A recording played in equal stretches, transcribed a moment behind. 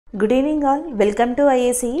Good evening all, welcome to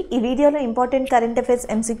IACE. ఈ వీడియోలో important current affairs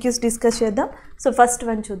MCQs discuss చేద్దాం. So first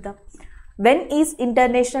one చూద్దాం. When is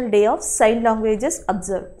international day of sign languages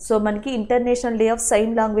observe? So మనకి international day of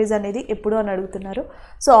sign language అనేది ఎప్పుడు అని అడుగుతున్నారు.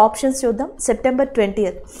 So options చూద్దాం. September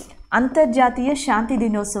 20th అంతర్జాతీయ శాంతి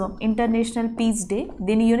దినోత్సవం, ఇంటర్నేషనల్ పీస్ డే.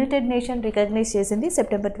 దీన్ని యునైటెడ్ నేషన్ రికగ్నైజ్ చేసింది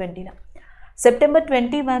September 20న. September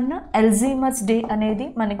 21 అల్జీమర్స్ డే అనేది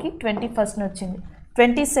మనకి 21st వచ్చింది.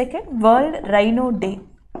 22nd world rhino day.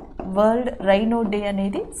 World rhino day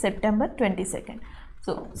అనేది September 22nd.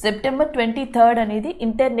 So September 23rd అనేది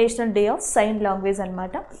international day of sign language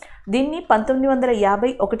అనమాట. దీన్ని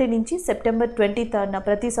 1951 నుంచి September 23rd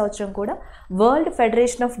ప్రతి సంవత్సరం కూడా వరల్డ్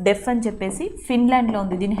ఫెడరేషన్ ఆఫ్ డెఫ్ అని చెప్పేసి ఫిన్లాండ్లో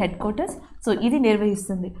ఉంది దీని హెడ్ క్వార్టర్స్. సో ఇది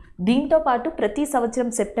నిర్వహిస్తుంది. దీంతో పాటు ప్రతి సంవత్సరం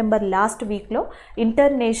సెప్టెంబర్ లాస్ట్ వీక్లో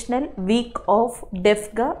ఇంటర్నేషనల్ వీక్ ఆఫ్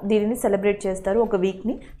డెఫ్గా దీనిని సెలబ్రేట్ చేస్తారు, ఒక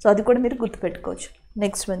వీక్ని. సో అది కూడా మీరు గుర్తుపెట్టుకోవచ్చు.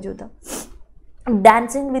 నెక్స్ట్ వన్ చూద్దాం.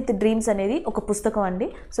 డాన్సింగ్ విత్ డ్రీమ్స్ అనేది ఒక పుస్తకం అండి.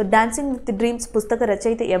 సో డాన్సింగ్ విత్ డ్రీమ్స్ పుస్తక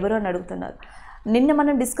రచయిత ఎవరు అని అడుగుతున్నారు. నిన్న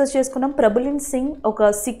మనం డిస్కస్ చేసుకున్నాం, ప్రభులిన్ సింగ్ ఒక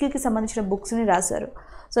సిక్కి సంబంధించిన బుక్స్ని రాశారు.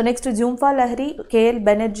 So next జూంఫా Lahari, KL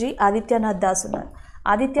Banerjee, Adityanath Das ఉన్నారు.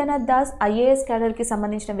 ఆదిత్యనాథ్ దాస్ IAS క్యాడర్కి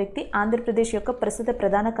సంబంధించిన వ్యక్తి, ఆంధ్రప్రదేశ్ యొక్క ప్రస్తుత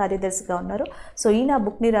ప్రధాన కార్యదర్శిగా ఉన్నారు. సో ఈయన ఆ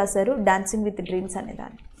బుక్ని రాశారు, డాన్సింగ్ విత్ డ్రీమ్స్ అనే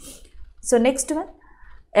దాన్ని. సో నెక్స్ట్ వన్,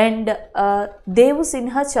 అండ్ దేవు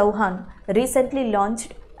Sinha Chauhan recently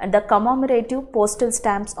launched the commemorative postal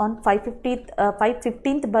stamps on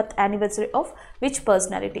 515th birth anniversary of which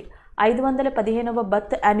personality? 515వ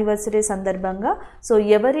birth anniversary సందర్భంగా సో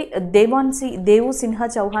ఎవరి దేవు సిన్హా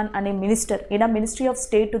చౌహాన్ అనే మినిస్టర్, ఈయన ministry of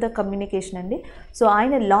state to the communication అండి. సో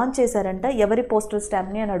ఆయన లాంచ్ చేశారంట. ఎవరి పోస్టల్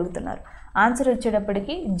స్టాంప్ని అని అడుగుతున్నారు. ఆన్సర్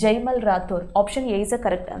వచ్చేటప్పటికి జైమల్ Rathore. Option A is the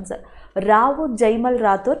correct answer. రావు జైమల్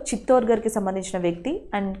రాథోర్ చిత్తోర్గర్కి సంబంధించిన వ్యక్తి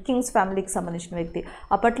అండ్ కింగ్స్ ఫ్యామిలీకి సంబంధించిన వ్యక్తి.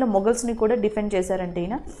 అప్పట్లో మొఘల్స్ని కూడా డిఫెండ్ చేశారంటే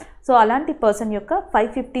ఈయన. సో అలాంటి పర్సన్ యొక్క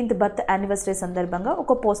 515th బర్త్ యానివర్సరీ సందర్భంగా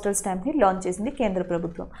ఒక పోస్టల్ స్టాంప్ని లాంచ్ చేసింది కేంద్ర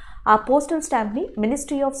ప్రభుత్వం. ఆ postal స్టాంప్ని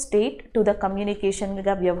ministry of state to the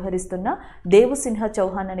కమ్యూనికేషన్గా వ్యవహరిస్తున్న దేవు సిన్హా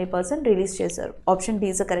చౌహాన్ అనే పర్సన్ రిలీజ్ చేశారు. Option D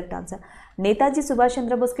is the correct answer. Netaji Subhash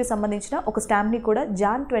చంద్రబోస్కి సంబంధించిన ఒక స్టాంప్ని కూడా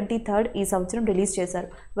Jan 23rd ఈ సంవత్సరం రిలీజ్ చేశారు,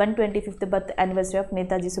 125th birth anniversary of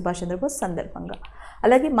Netaji Subhash Chandrabose సందర్భంగా.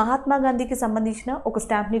 అలాగే మహాత్మా గాంధీకి సంబంధించిన ఒక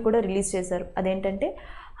స్టాంప్ని కూడా రిలీజ్ చేశారు. అదేంటంటే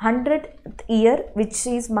 100th year which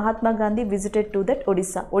is Mahatma Gandhi visited to that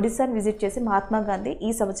ఒడిస్సాని visit చేసి మహాత్మా గాంధీ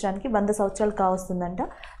ఈ సంవత్సరానికి 100 సంవత్సరాలు కావస్తుందంట.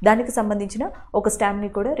 దానికి సంబంధించిన ఒక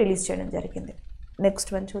స్టాంప్ని కూడా రిలీజ్ చేయడం జరిగింది.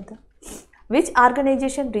 నెక్స్ట్ వన్ చూద్దాం. Which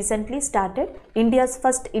organization recently started India's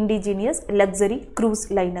first indigenous luxury cruise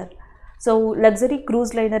liner? So luxury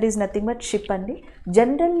cruise liner is nothing but ship అండి.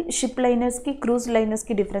 జనరల్ షిప్ లైనర్స్కి క్రూజ్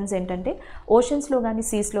లైనర్స్కి డిఫరెన్స్ ఏంటంటే ఓషన్స్లో కానీ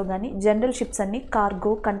సీస్లో కానీ జనరల్ షిప్స్ అన్ని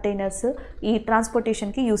కార్గో, కంటైనర్స్ ఈ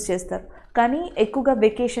ట్రాన్స్పోర్టేషన్కి యూస్ చేస్తారు. కానీ ఎక్కువగా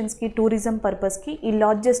వెకేషన్స్కి, టూరిజం పర్పస్కి ఈ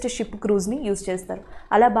లార్జెస్ట్ షిప్ క్రూజ్ని యూస్ చేస్తారు.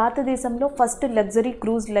 అలా భారతదేశంలో ఫస్ట్ లగ్జరీ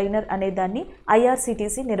క్రూజ్ లైనర్ అనే దాన్ని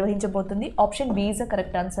IRCTC నిర్వహించబోతుంది. Option B is the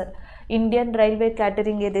correct answer. Indian railway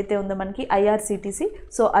catering ఏదైతే ఉందో మనకి IRCTC,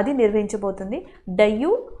 సో అది నిర్వహించబోతుంది.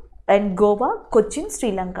 డయ్యూ అండ్ గోవా, కొచ్చిన్,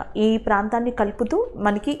 శ్రీలంక ఈ ప్రాంతాన్ని కలుపుతూ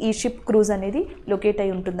మనకి ఈ షిప్ క్రూజ్ అనేది లొకేట్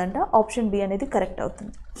అయి ఉంటుందంట. ఆప్షన్ బి అనేది కరెక్ట్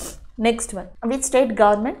అవుతుంది. Next one, which state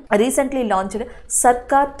government recently launched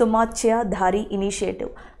సర్కార్ తుమాచ్యా ధారీ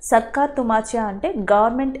ఇనిషియేటివ్? సర్కార్ తుమాచ్యా అంటే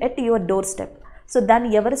government at your door step. So దాన్ని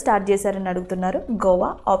ఎవరు స్టార్ట్ చేశారని అడుగుతున్నారు.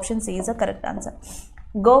 Goa. Option C is the correct answer.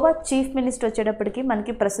 Goa chief minister వచ్చేటప్పటికి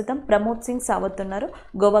మనకి ప్రస్తుతం ప్రమోద్ సింగ్ సావత్ ఉన్నారు.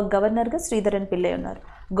 గోవా గవర్నర్గా శ్రీధరన్ పిల్లై ఉన్నారు.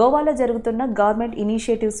 గోవాలో జరుగుతున్న గవర్నమెంట్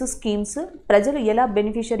ఇనిషియేటివ్స్, స్కీమ్స్ ప్రజలు ఎలా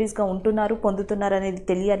బెనిఫిషరీస్గా ఉంటున్నారు, పొందుతున్నారు అనేది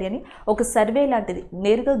తెలియాలి అని ఒక సర్వే లాంటిది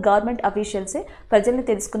నేరుగా గవర్నమెంట్ అఫీషియల్సే ప్రజల్ని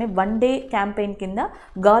తెలుసుకునే 1 day క్యాంపెయిన్ కింద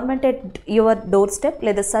government at your door step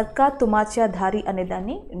లేదా సర్కార్ తుమాచ్యా ధారీ అనే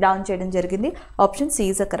దాన్ని లాంచ్ చేయడం జరిగింది. Option C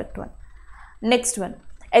is the correct one. Next one,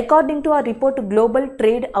 according to a report Global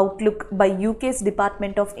Trade Outlook by UK's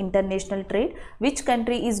Department of International Trade, which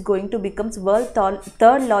country is going to become world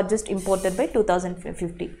third largest importer by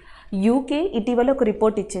 2050? UK ఇటీవల ఒక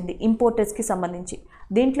report ఇచ్చింది ఇంపోర్టర్స్కి సంబంధించి.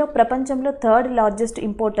 దీంట్లో ప్రపంచంలో third largest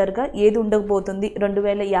ఇంపోర్టర్గా ఏది ఉండకపోతుంది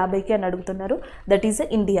 2050కి అని అడుగుతున్నారు. That is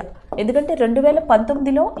India. ఎందుకంటే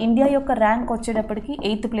 2019లో ఇండియా యొక్క ర్యాంక్ వచ్చేటప్పటికి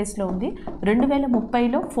 8th ప్లేస్లో ఉంది.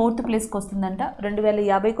 2030లో 4th ప్లేస్కి వస్తుందంట.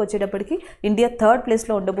 2050కి వచ్చేటప్పటికి ఇండియా 3rd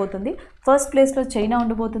ప్లేస్లో ఉండబోతుంది. ఫస్ట్ ప్లేస్లో చైనా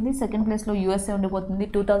ఉండబోతుంది, సెకండ్ ప్లేస్లో USA ఉండబోతుంది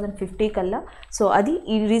 2050 కల్లా. సో అది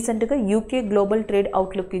ఈ రీసెంట్గా UK గ్లోబల్ ట్రేడ్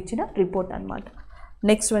అవుట్లుక్ ఇచ్చిన రిపోర్ట్ అనమాట.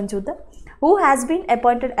 నెక్స్ట్ వన్ చూద్దాం. Who has been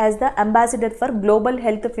appointed as the ambassador for global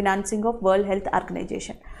health financing of world health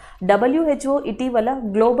organisation? WHO ఇటీవల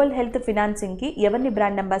గ్లోబల్ హెల్త్ ఫినాన్సింగ్కి ఎవరిని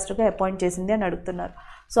బ్రాండ్ అంబాసిడర్గా అపాయింట్ చేసింది అని అడుగుతున్నారు.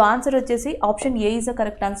 సో ఆన్సర్ వచ్చేసి option A is the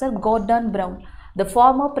correct answer. Gordon brown. The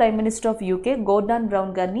farmer prime minister of UK Gordon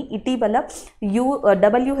brown గారిని ఇటీవల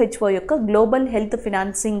WHO యొక్క global health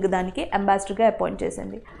financing దానికి అంబాసిడర్గా అపాయింట్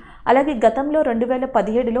చేసింది. అలాగే గతంలో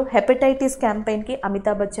 2017లో hepatitis క్యాంపెయిన్కి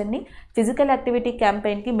Amitabh బచ్చన్ని, physical activity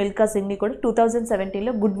క్యాంపెయిన్కి Milkha సింగ్ని కూడా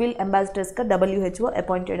 2017లో గుడ్ విల్ అంబాసిడర్స్గా WHO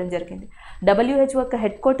అపాయింట్ చేయడం జరిగింది. WHO యొక్క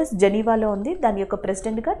హెడ్ క్వార్టర్స్ జెనీవాలో ఉంది. దాని యొక్క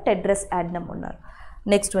ప్రెసిడెంట్గా టెడ్రస్ అడ్నమ్ ఉన్నారు.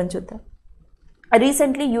 నెక్స్ట్ వన్ చూద్దాం.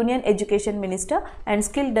 Recently, Union Education Minister and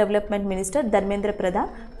Skill Development Minister Dharmendra Pradhan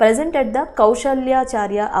presented the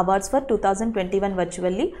Kaushalyacharya Awards for 2021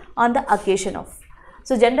 virtually on the occasion of.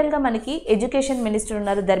 So జనరల్గా మనకి ఎడ్యుకేషన్ మినిస్టర్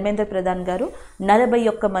ఉన్నారు ధర్మేంద్ర ప్రధాన్ గారు.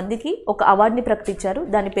 41 మందికి ఒక అవార్డుని ప్రకటించారు.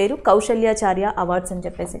 దాని పేరు కౌశల్యాచార్య అవార్డ్స్ అని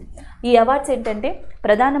చెప్పేసి. ఈ అవార్డ్స్ ఏంటంటే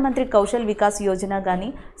ప్రధానమంత్రి కౌశల్ వికాస్ యోజన కానీ,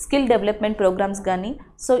 స్కిల్ డెవలప్మెంట్ ప్రోగ్రామ్స్ కానీ,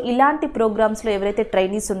 సో ఇలాంటి ప్రోగ్రామ్స్లో ఎవరైతే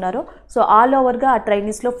ట్రైనీస్ ఉన్నారో సో ఆల్ ఓవర్గా ఆ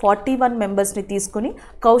ట్రైనీస్లో 41 మెంబర్స్ని తీసుకుని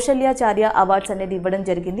కౌశల్యాచార్య అవార్డ్స్ అనేది ఇవ్వడం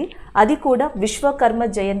జరిగింది. అది కూడా విశ్వకర్మ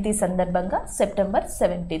జయంతి సందర్భంగా సెప్టెంబర్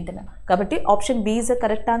 17న. కాబట్టి option B is a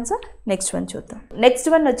correct answer. Next one చూద్దాం. నెక్స్ట్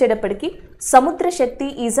వన్ వచ్చేటప్పటికి సముద్ర శక్తి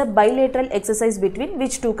is a bilateral exercise between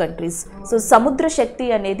which 2 countries. So సముద్ర శక్తి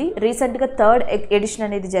అనేది రీసెంట్గా 3rd ఎడిషన్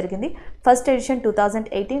అనేది జరిగింది. First edition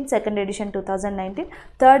 2018, second edition 2019,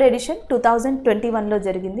 third edition 2021లో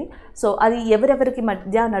జరిగింది. సో అది ఎవరెవరికి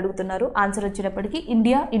మధ్య అని అడుగుతున్నారు. ఆన్సర్ వచ్చినప్పటికీ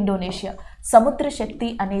ఇండియా ఇండోనేషియా. సముద్ర శక్తి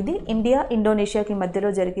అనేది ఇండియా ఇండోనేషియాకి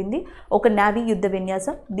మధ్యలో జరిగింది. ఒక నావీ యుద్ధ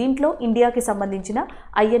విన్యాసం. దీంట్లో ఇండియాకి సంబంధించిన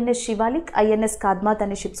INS శివాలిక్, INS కాద్మాత్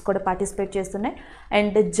అనే షిప్స్ కూడా పార్టిసిపేట్ చేస్తున్నాయి.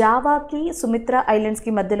 అండ్ జావాకి, సుమిత్రా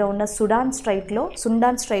ఐలాండ్స్కి మధ్యలో ఉన్న సుడాన్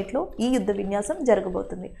స్ట్రైట్లో ఈ యుద్ధ విన్యాసం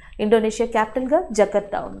జరగబోతుంది. ఇండోనేషియా క్యాపిటల్గా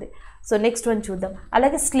జకర్తా ఉంది. సో నెక్స్ట్ వన్ చూద్దాం.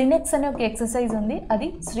 అలాగే స్లినెక్స్ అనే ఒక ఎక్సర్సైజ్ ఉంది. అది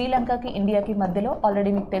శ్రీలంకకి ఇండియాకి మధ్యలో.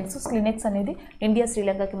 ఆల్రెడీ మీకు తెలుసు స్లినెక్స్ అనేది ఇండియా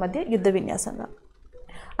శ్రీలంకకి మధ్య యుద్ధ విన్యాసంగా.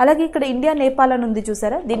 అలాగే ఇక్కడ ఇండియా నేపాల్ అని ఉంది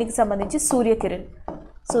చూసారా, దీనికి సంబంధించి సూర్యకిరణ్.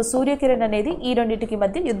 సో సూర్యకిరణ్ అనేది ఈ రెండింటికి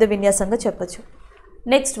మధ్య యుద్ధ విన్యాసంగా చెప్పచ్చు.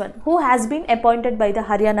 Next one, who has been appointed by the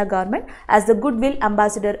Haryana government as the good will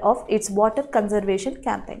ambassador of it's water conservation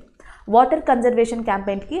campaign. Water conservation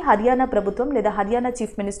క్యాంపెయిన్కి Haryana ప్రభుత్వం లేదా హర్యానా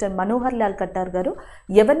చీఫ్ మినిస్టర్ మనోహర్ లాల్ ఖట్టార్ గారు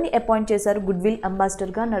ఎవరిని అపాయింట్ చేశారు గుడ్ విల్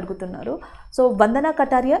అంబాసిడర్గా అని అడుగుతున్నారు. So Vandana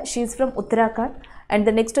Kataria, she's from Uttarakhand. And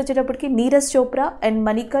the next వచ్చేటప్పటికి Neeraj Chopra and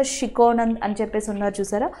Manika షికోనంద్ అని చెప్పేసి ఉన్నారు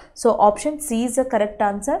చూసారా. So option C is a correct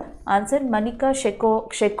answer Manika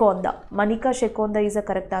షెకోందా is a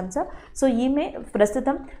correct answer. So ఈమె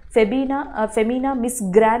ప్రస్తుతం ఫెమీనా మిస్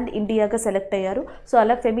గ్రాండ్ ఇండియాగా సెలెక్ట్ అయ్యారు. సో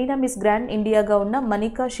అలా ఫెమీనా మిస్ గ్రాండ్ ఇండియాగా ఉన్న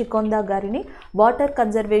మనికా షికోందా గారిని water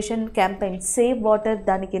conservation campaign save water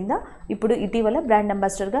దాని కింద ఇప్పుడు ఇటీవల బ్రాండ్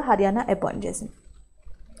అంబాసిడర్గా హర్యానా అపాయింట్ చేసింది.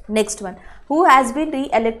 Next one, who has been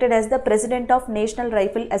re-elected as the President of National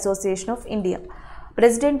Rifle Association of India.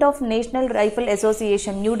 President of national rifle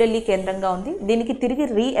association New Delhi కేంద్రంగా ఉంది. దీనికి తిరిగి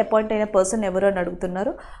రీఅపాయింట్ అయిన పర్సన్ ఎవరు అని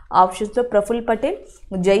అడుగుతున్నారు. ఆప్షన్స్లో ప్రఫుల్ పటేల్,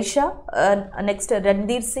 జైషా, నెక్స్ట్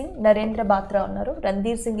రణ్ధీర్ సింగ్, నరేంద్ర బాత్రా ఉన్నారు.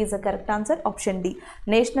 Randhir Singh is a correct answer. Option D.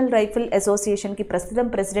 National rifle అసోసియేషన్కి ప్రస్తుతం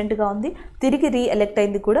ప్రెసిడెంట్గా ఉంది. తిరిగి రీఎలెక్ట్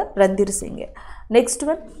అయింది కూడా Randhir సింగే. Next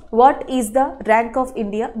one, what is the rank of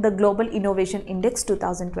India the global innovation index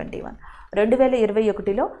 2021.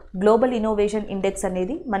 2021లో global innovation index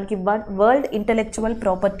అనేది మనకి వరల్డ్ ఇంటెలెక్చువల్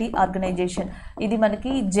ప్రాపర్టీ ఆర్గనైజేషన్, ఇది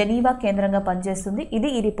మనకి జెనీవా కేంద్రంగా పనిచేస్తుంది. ఇది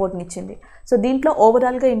ఈ రిపోర్ట్ని ఇచ్చింది. సో దీంట్లో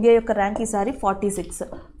ఓవరాల్గా ఇండియా యొక్క ర్యాంక్ ఈసారి 46,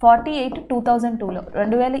 48 2002లో,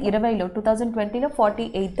 2020లో, 2020లో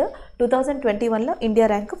 48, 2021లో ఇండియా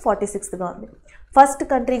ర్యాంక్ 46గా ఉంది. ఫస్ట్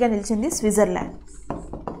కంట్రీగా నిలిచింది Switzerland,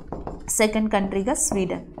 second కంట్రీగా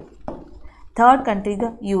Sweden, third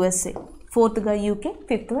కంట్రీగా USA, ఫోర్త్గా UK,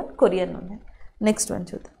 fifth one Korean ఉన్నాయి. నెక్స్ట్ వన్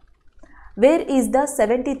చూద్దాం. Where is the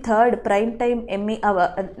 73rd prime time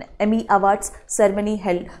Emmy awards ceremony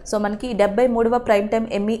held. So మనకి 73వ ప్రైమ్ టైమ్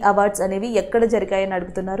ఎమ్మీ అవార్డ్స్ అనేవి ఎక్కడ జరిగాయని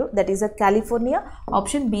అడుగుతున్నారు. That is a California.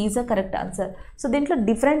 Option B is a correct answer. So దీంట్లో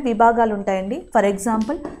different విభాగాలు ఉంటాయండి. ఫర్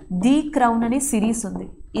ఎగ్జాంపుల్ ది క్రౌన్ అనే series ఉంది.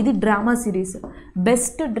 ఇది drama series.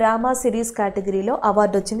 Best drama series కేటగిరీలో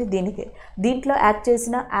అవార్డు వచ్చింది దీనికి. దీంట్లో యాక్ట్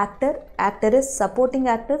చేసిన actor, యాక్టరెస్, supporting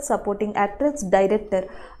actor, supporting actress, director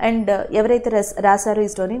and ఎవరైతే రాశారో ఈ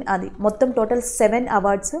స్టోరీని, అది మొత్తం టోటల్ 7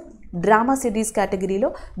 అవార్డ్స్ డ్రామా సిరీస్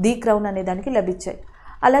కేటగిరీలో ది క్రౌన్ అనే దానికి లభించాయి.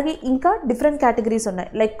 అలాగే ఇంకా డిఫరెంట్ కేటగిరీస్ ఉన్నాయి,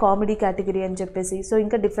 లైక్ కామెడీ కేటగిరీ అని చెప్పేసి. సో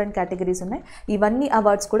ఇంకా డిఫరెంట్ కేటగిరీస్ ఉన్నాయి. ఇవన్నీ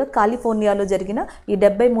అవార్డ్స్ కూడా కాలిఫోర్నియాలో జరిగిన ఈ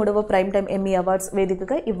 73వ ప్రైమ్ టైమ్ ఎమ్మీ అవార్డ్స్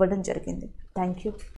వేదికగా ఇవ్వడం జరిగింది. Thank you.